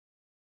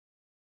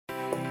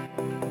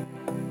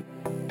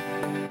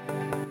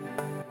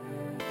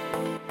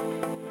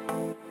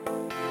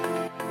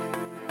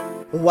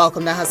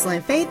Welcome to Hustle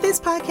and Faith. This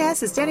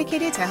podcast is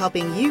dedicated to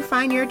helping you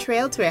find your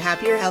trail to a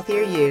happier,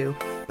 healthier you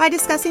by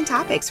discussing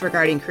topics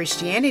regarding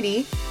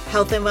Christianity,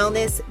 health and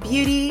wellness,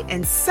 beauty,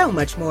 and so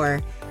much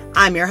more.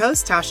 I'm your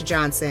host, Tasha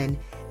Johnson.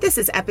 This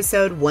is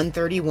episode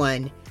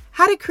 131,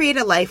 How to Create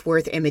a Life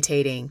Worth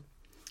Imitating.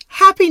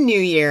 Happy New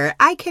Year!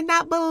 I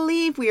cannot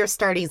believe we are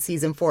starting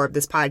season 4 of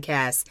this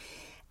podcast.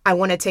 I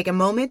want to take a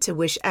moment to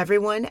wish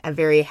everyone a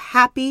very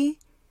happy,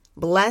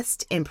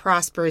 blessed, and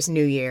prosperous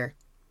New Year.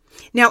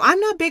 Now, I'm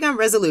not big on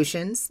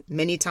resolutions.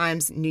 Many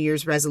times New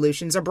Year's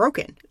resolutions are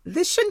broken.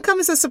 This shouldn't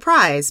come as a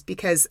surprise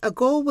because a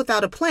goal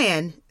without a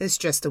plan is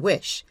just a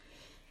wish.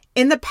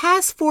 In the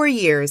past 4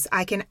 years,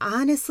 I can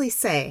honestly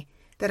say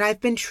that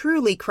I've been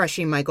truly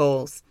crushing my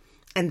goals.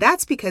 And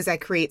that's because I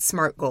create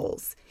SMART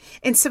goals.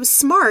 And so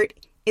SMART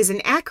is an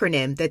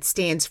acronym that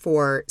stands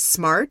for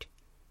SMART,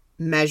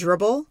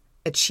 measurable,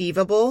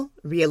 achievable,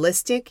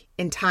 realistic,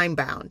 and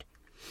time-bound.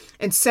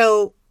 And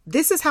so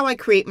this is how I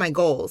create my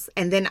goals,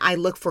 and then I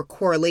look for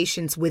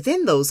correlations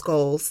within those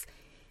goals.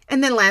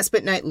 And then last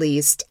but not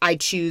least, I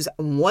choose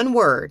one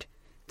word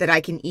that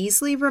I can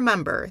easily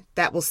remember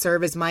that will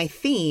serve as my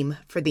theme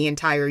for the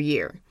entire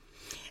year.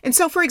 And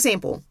so, for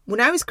example,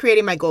 when I was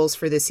creating my goals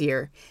for this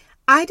year,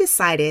 I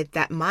decided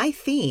that my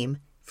theme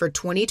for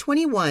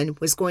 2021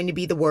 was going to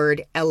be the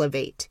word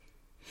elevate.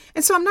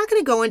 And so I'm not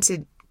going to go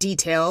into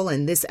detail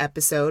in this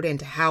episode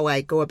into how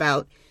I go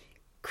about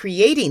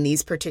creating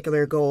these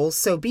particular goals,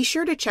 so be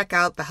sure to check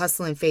out the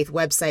Hustle and Faith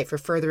website for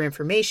further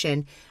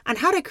information on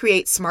how to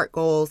create SMART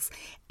goals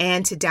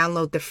and to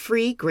download the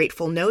free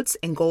Grateful Notes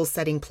and Goal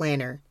Setting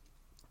Planner.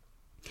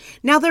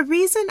 Now, the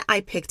reason I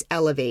picked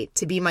Elevate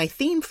to be my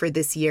theme for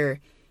this year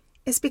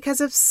is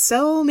because of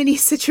so many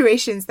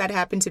situations that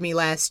happened to me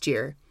last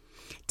year.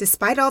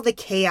 Despite all the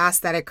chaos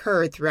that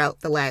occurred throughout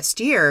the last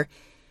year,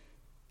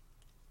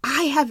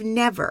 I have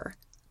never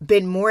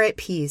been more at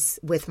peace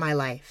with my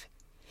life.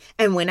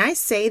 And when I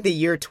say the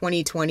year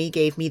 2020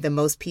 gave me the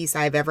most peace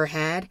I've ever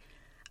had,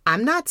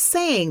 I'm not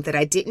saying that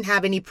I didn't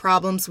have any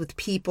problems with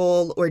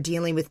people or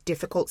dealing with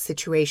difficult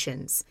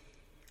situations.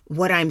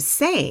 What I'm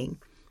saying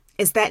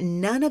is that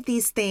none of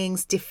these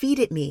things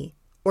defeated me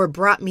or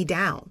brought me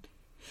down.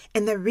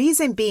 And the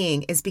reason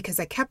being is because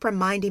I kept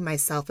reminding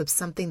myself of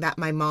something that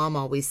my mom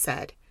always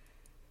said.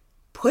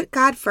 Put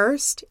God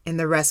first and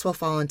the rest will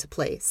fall into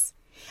place.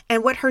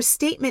 And what her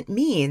statement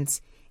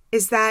means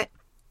is that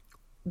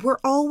we're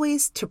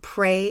always to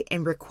pray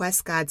and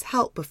request God's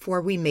help before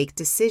we make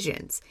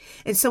decisions.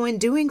 And so in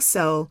doing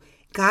so,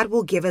 God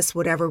will give us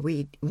whatever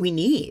we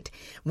need,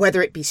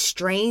 whether it be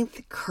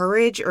strength,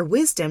 courage, or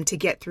wisdom to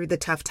get through the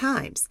tough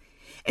times.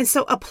 And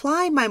so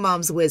applying my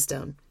mom's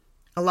wisdom,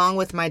 along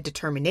with my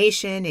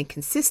determination and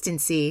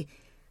consistency,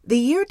 the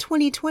year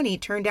 2020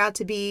 turned out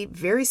to be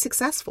very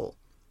successful.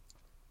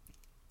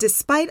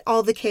 Despite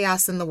all the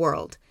chaos in the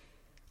world,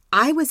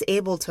 I was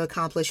able to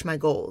accomplish my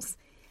goals.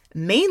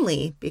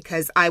 Mainly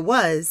because I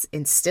was,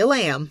 and still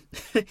am,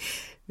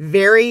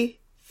 very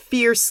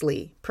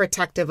fiercely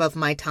protective of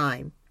my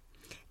time.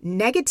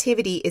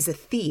 Negativity is a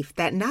thief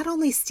that not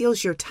only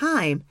steals your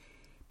time,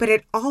 but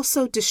it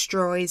also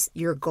destroys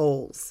your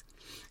goals.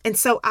 And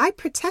so I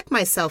protect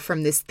myself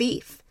from this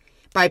thief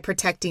by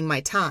protecting my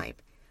time.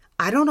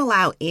 I don't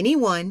allow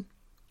anyone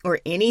or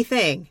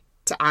anything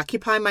to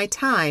occupy my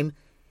time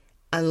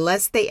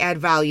unless they add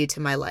value to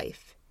my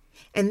life.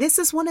 And this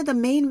is one of the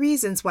main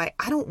reasons why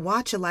I don't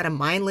watch a lot of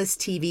mindless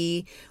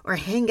TV or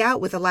hang out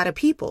with a lot of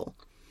people.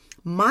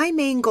 My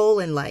main goal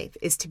in life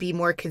is to be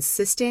more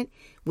consistent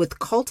with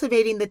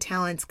cultivating the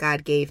talents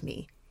God gave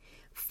me.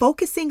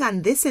 Focusing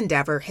on this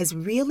endeavor has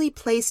really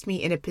placed me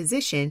in a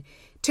position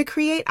to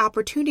create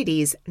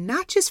opportunities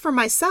not just for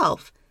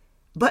myself,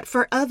 but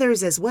for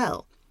others as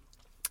well.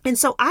 And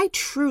so I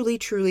truly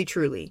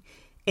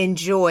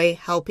enjoy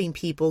helping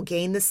people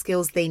gain the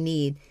skills they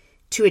need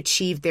to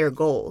achieve their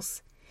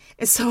goals.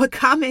 And so a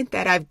comment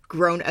that I've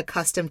grown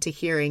accustomed to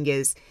hearing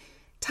is,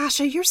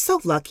 Tasha, you're so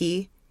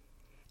lucky.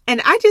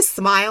 And I just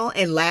smile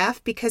and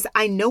laugh because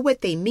I know what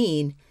they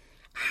mean.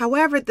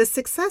 However, the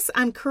success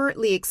I'm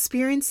currently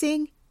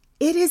experiencing,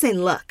 it isn't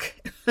luck.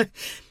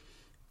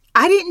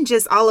 I didn't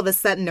just all of a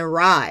sudden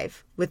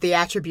arrive with the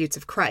attributes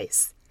of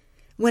Christ.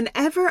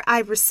 Whenever I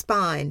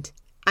respond,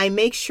 I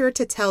make sure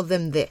to tell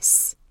them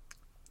this.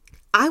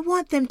 I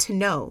want them to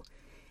know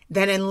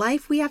that in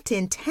life we have to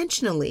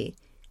intentionally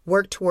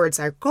work towards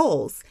our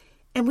goals,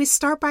 and we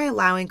start by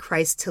allowing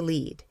Christ to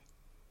lead.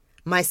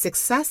 My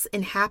success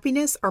and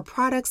happiness are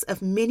products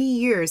of many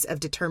years of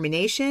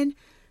determination,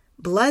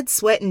 blood,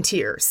 sweat, and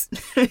tears.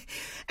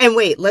 And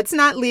wait, let's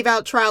not leave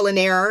out trial and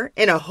error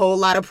and a whole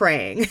lot of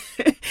praying.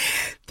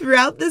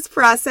 Throughout this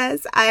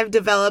process, I have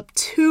developed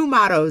 2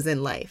 mottos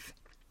in life.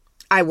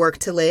 I work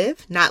to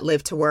live, not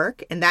live to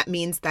work, and that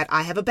means that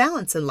I have a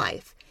balance in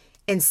life.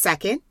 And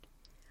second,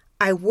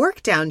 I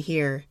work down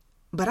here,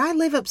 but I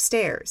live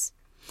upstairs.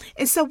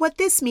 And so what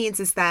this means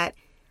is that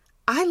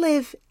I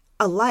live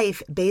a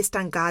life based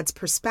on God's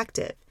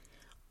perspective,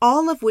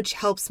 all of which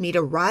helps me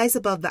to rise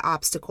above the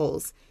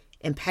obstacles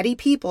and petty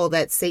people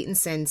that Satan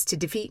sends to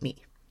defeat me.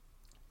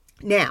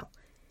 Now,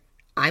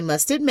 I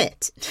must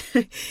admit,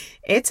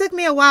 it took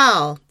me a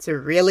while to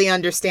really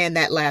understand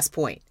that last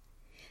point.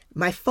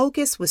 My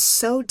focus was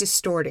so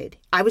distorted.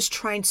 I was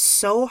trying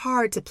so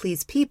hard to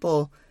please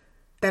people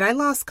that I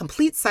lost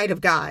complete sight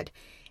of God.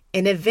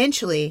 And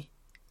eventually,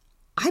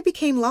 I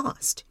became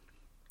lost.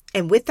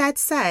 And with that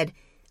said,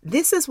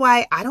 this is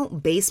why I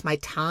don't base my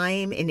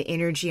time and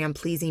energy on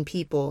pleasing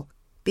people,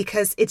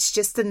 because it's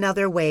just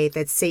another way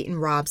that Satan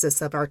robs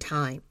us of our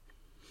time.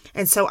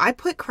 And so I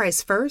put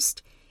Christ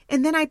first,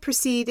 and then I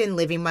proceed in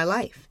living my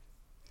life.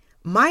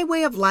 My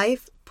way of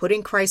life,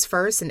 putting Christ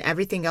first and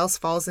everything else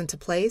falls into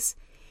place,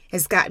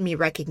 has gotten me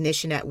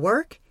recognition at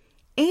work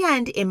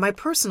and in my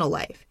personal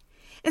life.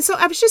 And so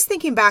I was just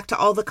thinking back to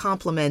all the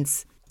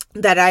compliments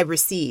that I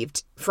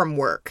received from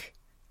work.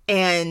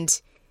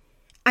 And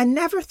I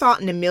never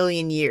thought in a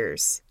million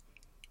years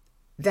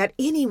that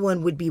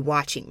anyone would be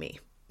watching me,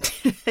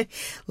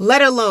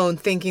 let alone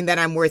thinking that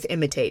I'm worth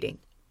imitating.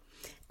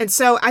 And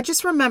so I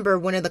just remember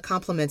one of the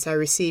compliments I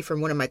received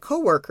from one of my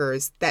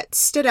coworkers that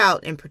stood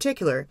out in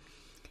particular.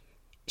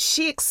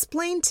 She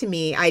explained to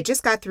me, I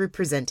just got through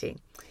presenting,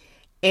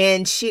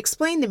 and she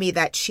explained to me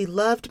that she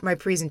loved my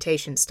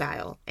presentation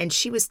style, and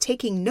she was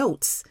taking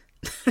notes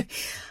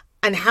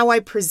on how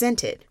I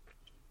presented.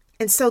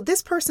 And so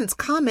this person's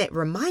comment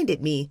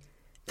reminded me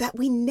that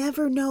we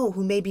never know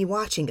who may be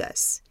watching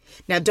us.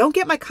 Now, don't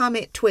get my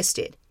comment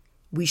twisted.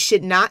 We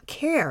should not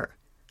care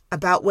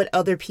about what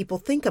other people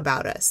think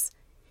about us.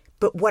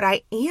 But what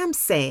I am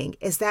saying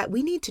is that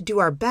we need to do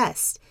our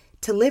best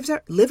to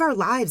live our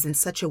lives in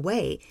such a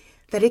way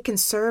that it can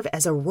serve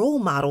as a role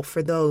model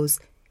for those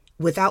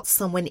without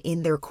someone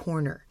in their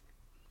corner.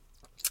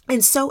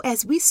 And so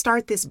as we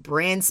start this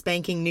brand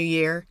spanking new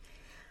year,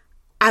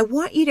 I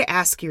want you to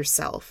ask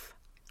yourself,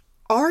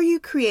 are you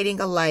creating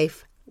a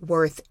life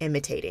worth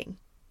imitating?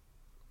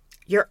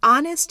 Your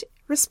honest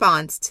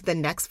response to the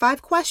next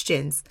 5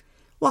 questions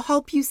will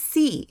help you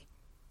see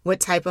what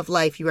type of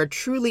life you are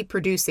truly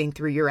producing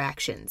through your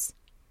actions.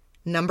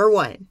 Number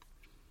 1,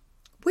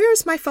 where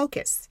is my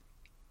focus?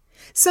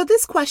 So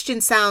this question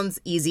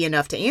sounds easy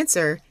enough to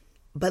answer,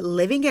 but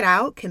living it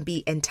out can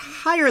be an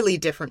entirely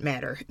different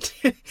matter,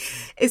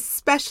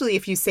 especially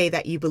if you say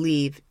that you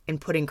believe in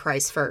putting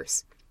Christ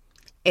first.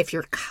 If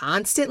you're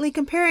constantly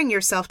comparing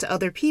yourself to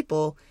other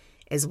people,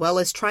 as well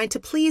as trying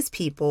to please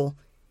people,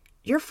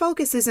 your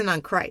focus isn't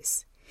on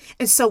Christ.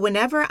 And so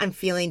whenever I'm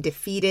feeling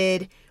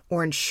defeated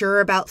or unsure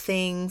about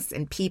things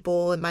and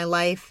people in my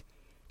life,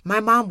 my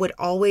mom would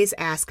always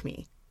ask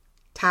me,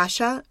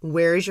 Tasha,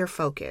 where is your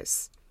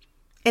focus?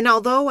 And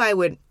although I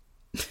would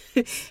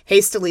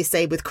hastily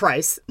say with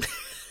Christ,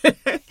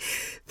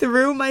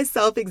 through my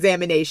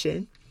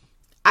self-examination,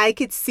 I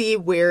could see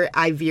where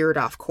I veered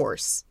off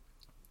course.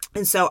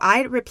 And so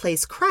I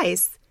replaced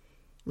Christ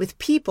with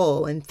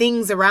people and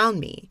things around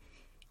me,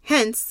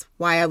 hence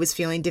why I was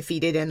feeling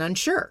defeated and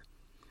unsure.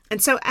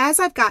 And so as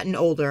I've gotten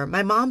older,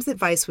 my mom's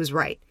advice was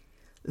right.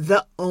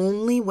 The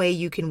only way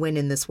you can win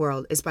in this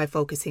world is by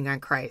focusing on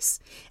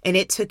Christ. And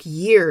it took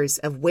years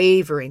of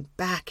wavering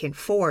back and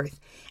forth,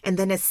 and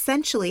then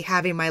essentially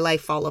having my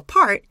life fall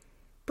apart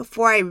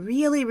before I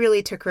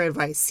really took her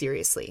advice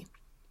seriously.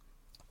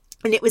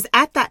 And it was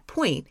at that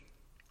point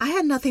I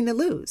had nothing to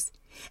lose.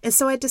 And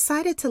so I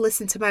decided to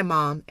listen to my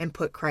mom and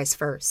put Christ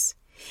first.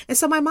 And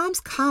so my mom's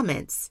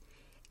comments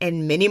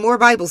and many more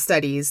Bible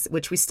studies,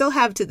 which we still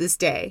have to this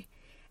day,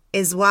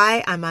 is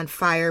why I'm on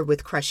fire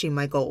with crushing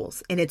my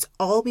goals. And it's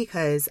all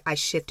because I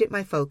shifted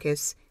my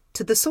focus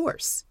to the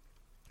source,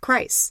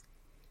 Christ,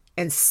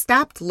 and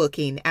stopped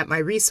looking at my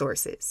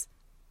resources.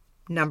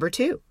 Number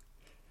 2,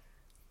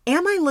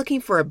 am I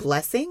looking for a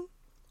blessing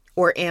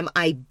or am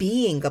I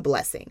being a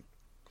blessing?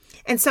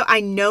 And so I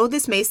know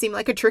this may seem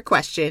like a trick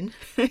question,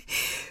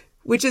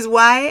 which is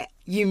why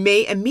you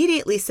may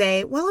immediately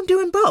say, well, I'm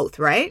doing both,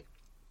 right?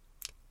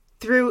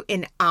 Through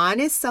an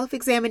honest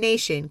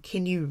self-examination,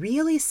 can you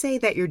really say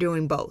that you're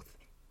doing both?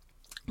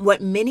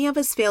 What many of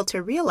us fail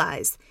to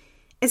realize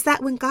is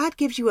that when God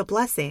gives you a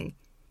blessing,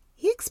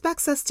 He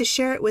expects us to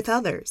share it with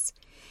others.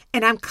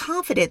 And I'm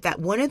confident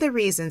that one of the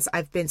reasons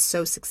I've been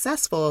so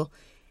successful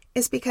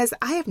is because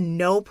I have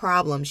no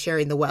problem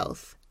sharing the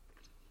wealth.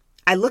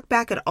 I look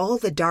back at all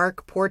the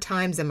dark, poor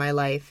times in my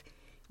life,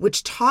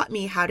 which taught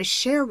me how to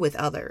share with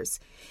others.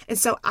 And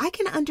so I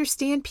can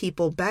understand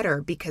people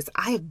better because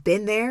I have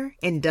been there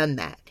and done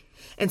that.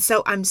 And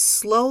so I'm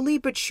slowly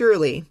but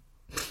surely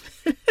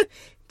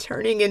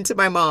turning into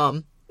my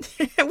mom,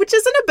 which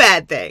isn't a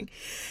bad thing.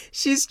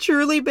 She's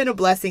truly been a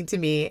blessing to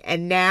me,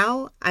 and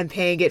now I'm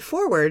paying it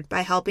forward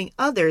by helping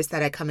others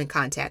that I come in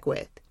contact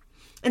with.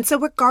 And so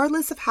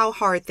regardless of how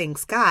hard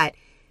things got,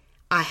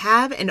 I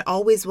have and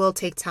always will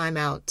take time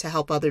out to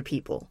help other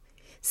people.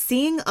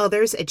 Seeing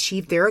others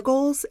achieve their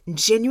goals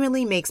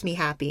genuinely makes me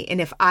happy. And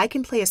if I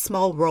can play a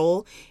small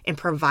role in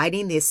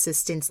providing the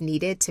assistance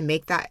needed to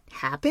make that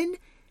happen,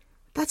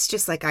 that's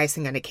just like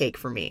icing on a cake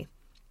for me.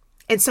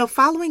 And so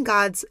following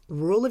God's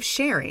rule of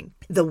sharing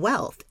the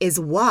wealth is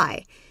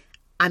why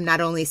I'm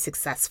not only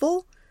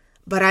successful,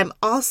 but I'm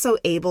also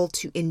able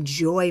to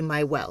enjoy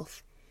my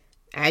wealth.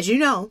 As you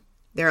know,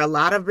 there are a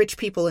lot of rich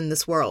people in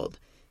this world,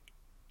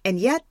 and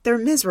yet they're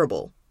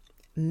miserable,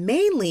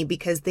 mainly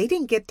because they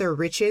didn't get their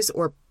riches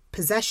or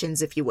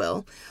possessions, if you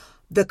will,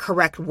 the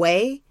correct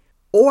way,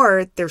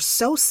 or they're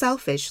so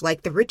selfish,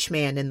 like the rich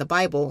man in the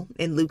Bible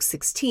in Luke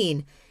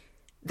 16,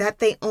 that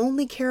they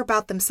only care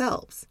about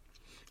themselves.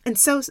 And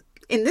so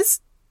in this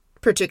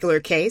particular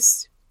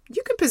case,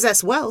 you can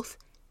possess wealth,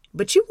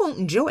 but you won't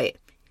enjoy it.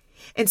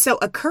 And so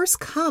a curse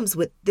comes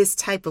with this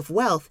type of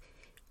wealth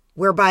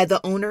whereby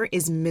the owner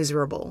is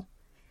miserable.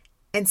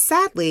 And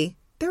sadly,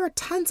 there are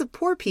tons of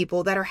poor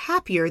people that are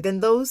happier than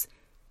those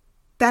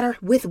that are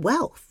with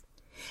wealth.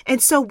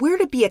 And so we're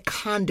to be a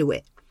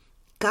conduit.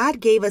 God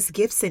gave us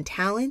gifts and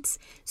talents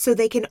so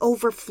they can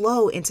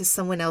overflow into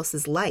someone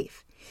else's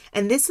life.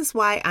 And this is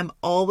why I'm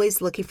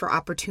always looking for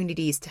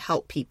opportunities to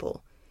help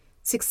people.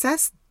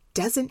 Success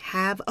doesn't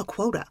have a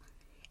quota.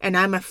 And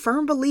I'm a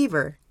firm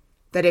believer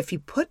that if you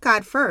put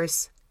God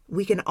first,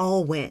 we can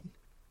all win.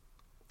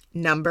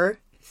 Number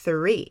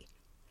 3,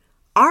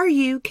 are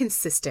you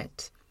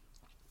consistent?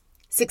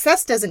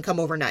 Success doesn't come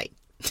overnight.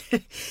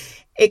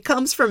 It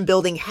comes from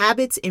building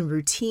habits and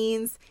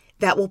routines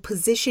that will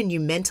position you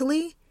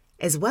mentally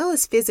as well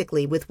as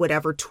physically with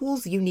whatever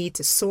tools you need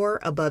to soar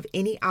above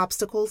any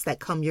obstacles that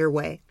come your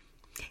way.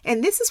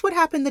 And this is what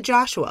happened to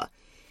Joshua.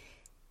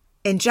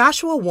 In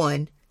Joshua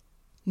 1,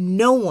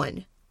 no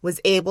one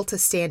was able to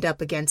stand up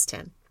against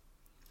him.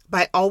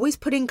 By always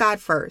putting God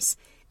first,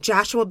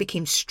 Joshua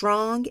became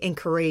strong and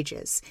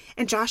courageous,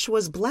 and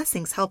Joshua's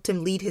blessings helped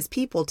him lead his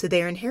people to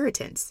their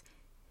inheritance.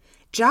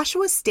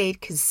 Joshua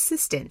stayed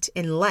consistent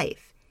in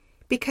life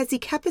because he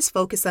kept his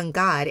focus on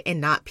God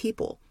and not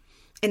people.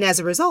 And as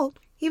a result,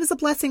 he was a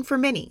blessing for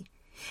many.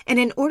 And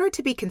in order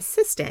to be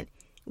consistent,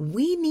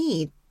 we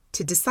need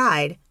to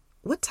decide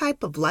what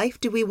type of life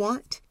do we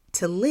want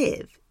to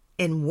live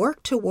and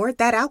work toward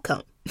that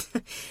outcome.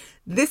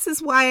 This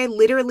is why I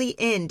literally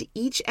end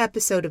each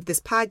episode of this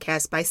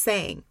podcast by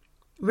saying,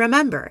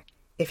 remember,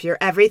 if you're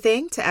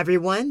everything to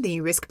everyone, then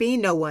you risk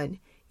being no one.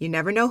 You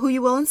never know who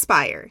you will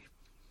inspire.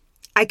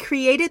 I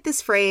created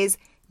this phrase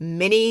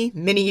many,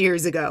 many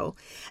years ago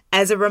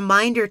as a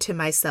reminder to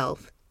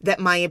myself that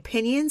my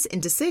opinions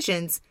and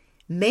decisions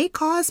may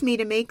cause me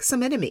to make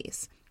some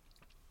enemies.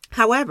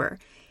 However,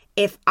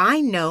 if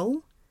I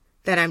know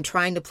that I'm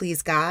trying to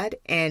please God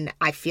and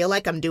I feel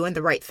like I'm doing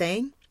the right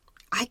thing,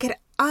 I could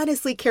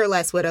honestly care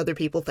less what other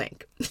people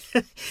think.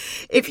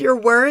 If your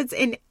words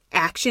and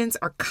actions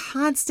are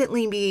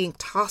constantly being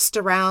tossed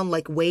around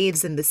like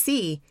waves in the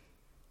sea,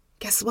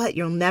 guess what?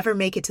 You'll never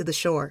make it to the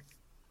shore.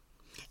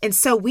 And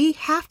so we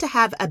have to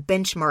have a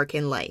benchmark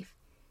in life.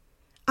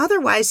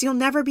 Otherwise, you'll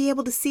never be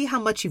able to see how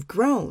much you've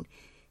grown.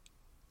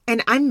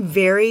 And I'm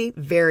very,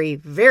 very,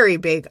 very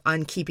big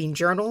on keeping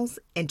journals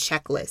and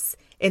checklists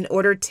in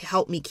order to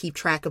help me keep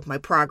track of my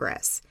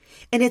progress.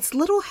 And it's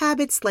little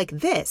habits like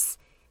this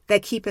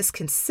that keep us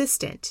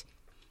consistent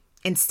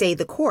and stay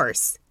the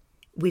course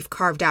we've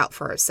carved out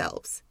for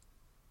ourselves.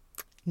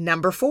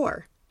 Number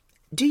 4,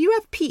 do you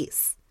have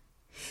peace?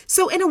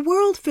 So in a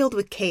world filled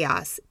with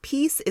chaos,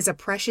 peace is a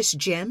precious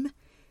gem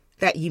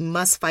that you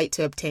must fight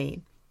to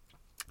obtain.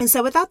 And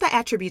so without the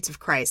attributes of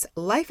Christ,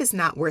 life is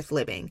not worth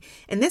living.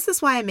 And this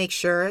is why I make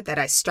sure that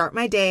I start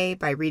my day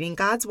by reading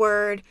God's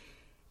word,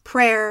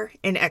 prayer,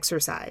 and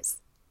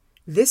exercise.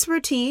 This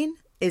routine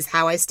is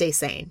how I stay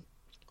sane,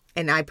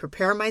 and I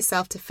prepare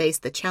myself to face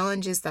the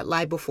challenges that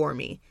lie before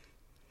me.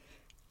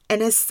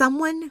 And as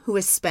someone who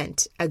has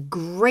spent a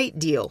great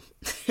deal,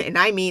 and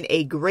I mean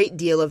a great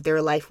deal of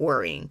their life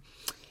worrying,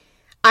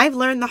 I've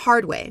learned the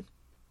hard way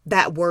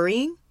that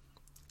worrying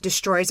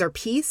destroys our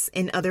peace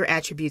and other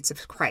attributes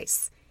of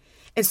Christ.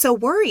 And so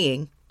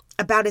worrying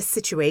about a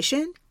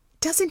situation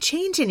doesn't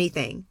change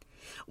anything.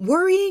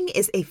 Worrying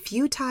is a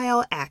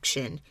futile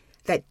action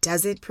that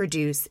doesn't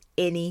produce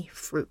any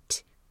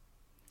fruit.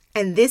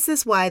 And this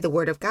is why the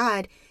Word of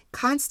God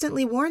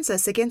constantly warns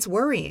us against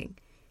worrying.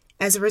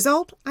 As a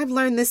result, I've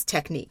learned this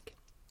technique.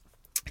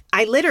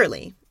 I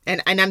literally,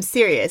 and I'm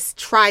serious,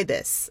 try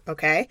this,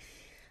 okay?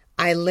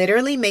 I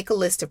literally make a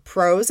list of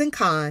pros and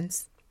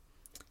cons.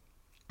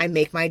 I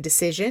make my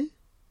decision.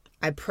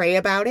 I pray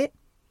about it.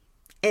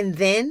 And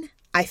then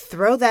I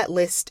throw that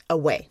list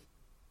away.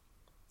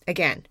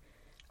 Again,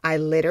 I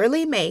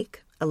literally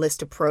make a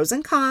list of pros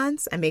and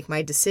cons. I make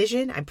my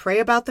decision. I pray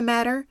about the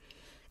matter.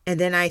 And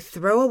then I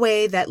throw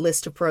away that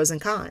list of pros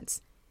and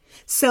cons.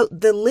 So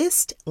the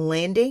list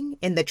landing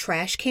in the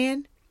trash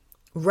can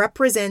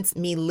represents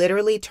me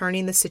literally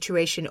turning the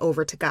situation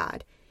over to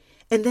God.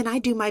 And then I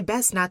do my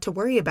best not to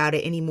worry about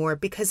it anymore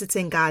because it's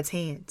in God's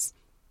hands.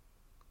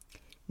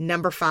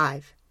 Number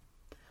 5,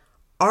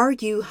 are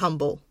you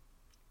humble?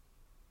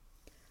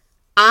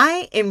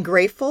 I am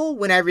grateful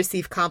when I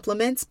receive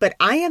compliments, but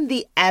I am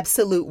the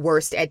absolute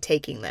worst at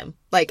taking them.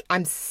 Like,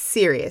 I'm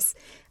serious.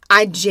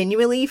 I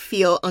genuinely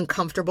feel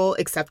uncomfortable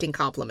accepting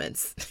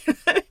compliments.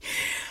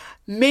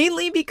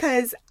 Mainly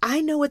because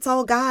I know it's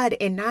all God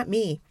and not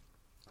me.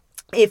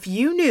 If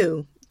you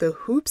knew the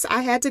hoops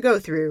I had to go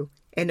through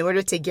in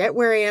order to get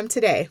where I am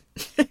today,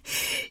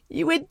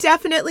 you would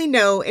definitely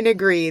know and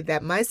agree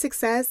that my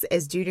success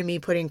is due to me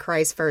putting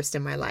Christ first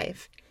in my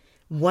life.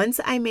 Once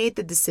I made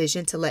the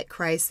decision to let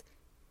Christ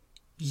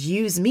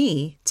use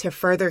me to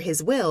further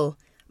his will,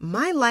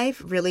 my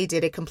life really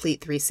did a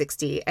complete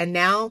 360. And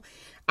now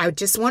I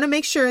just want to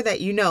make sure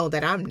that you know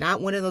that I'm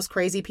not one of those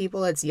crazy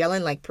people that's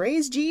yelling like,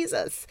 praise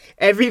Jesus,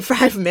 every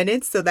 5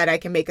 minutes so that I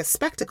can make a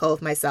spectacle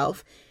of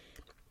myself.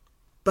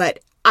 But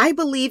I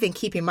believe in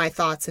keeping my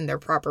thoughts in their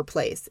proper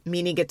place,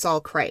 meaning it's all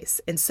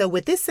Christ. And so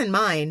with this in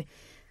mind,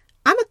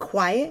 I'm a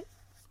quiet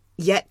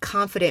yet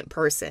confident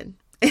person.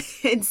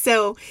 And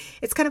so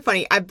it's kind of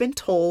funny. I've been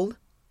told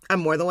on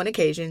more than one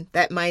occasion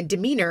that my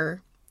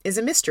demeanor is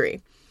a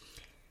mystery.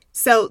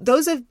 So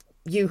those of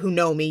you who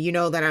know me, you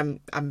know that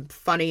I'm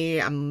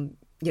funny, I'm,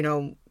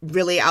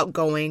 really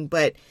outgoing,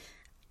 but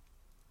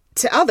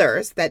to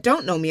others that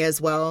don't know me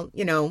as well,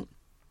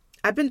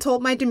 I've been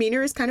told my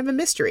demeanor is kind of a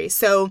mystery.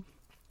 So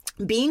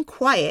being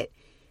quiet,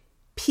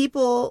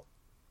 people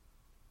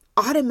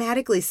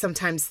automatically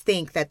sometimes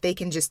think that they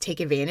can just take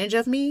advantage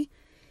of me.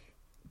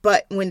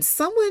 But when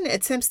someone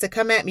attempts to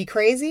come at me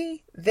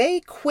crazy, they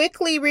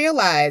quickly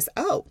realize,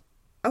 oh,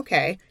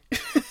 okay,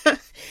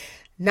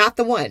 not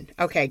the one.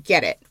 Okay,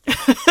 get it.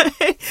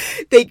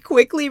 They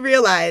quickly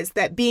realize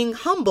that being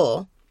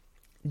humble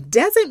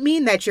doesn't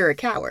mean that you're a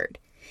coward.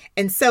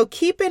 And so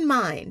keep in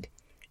mind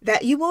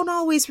that you won't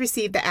always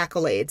receive the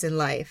accolades in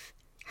life.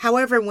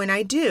 However, when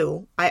I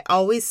do, I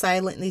always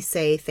silently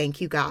say, thank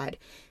you, God,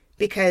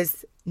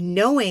 because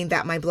knowing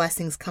that my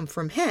blessings come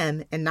from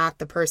him and not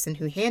the person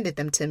who handed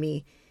them to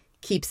me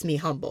keeps me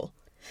humble.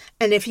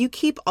 And if you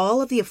keep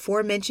all of the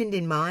aforementioned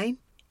in mind,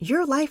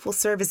 your life will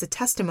serve as a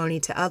testimony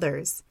to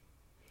others.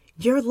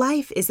 Your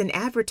life is an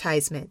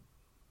advertisement.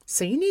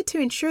 So you need to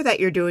ensure that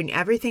you're doing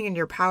everything in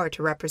your power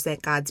to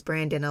represent God's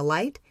brand in a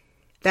light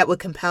that would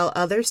compel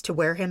others to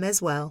wear him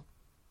as well.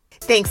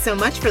 Thanks so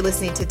much for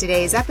listening to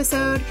today's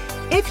episode.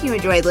 If you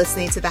enjoyed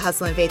listening to the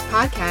Hustle and Faith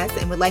podcast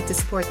and would like to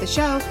support the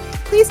show,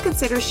 please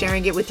consider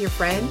sharing it with your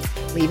friends,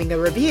 leaving a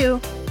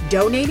review,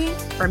 donating,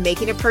 or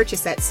making a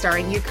purchase at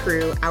Starring You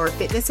Crew, our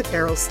fitness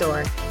apparel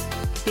store.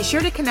 Be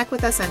sure to connect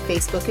with us on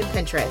Facebook and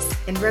Pinterest.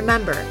 And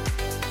remember,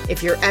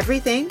 if you're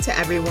everything to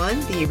everyone,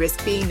 then you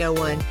risk being no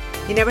one.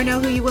 You never know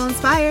who you will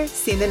inspire.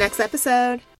 See you in the next episode.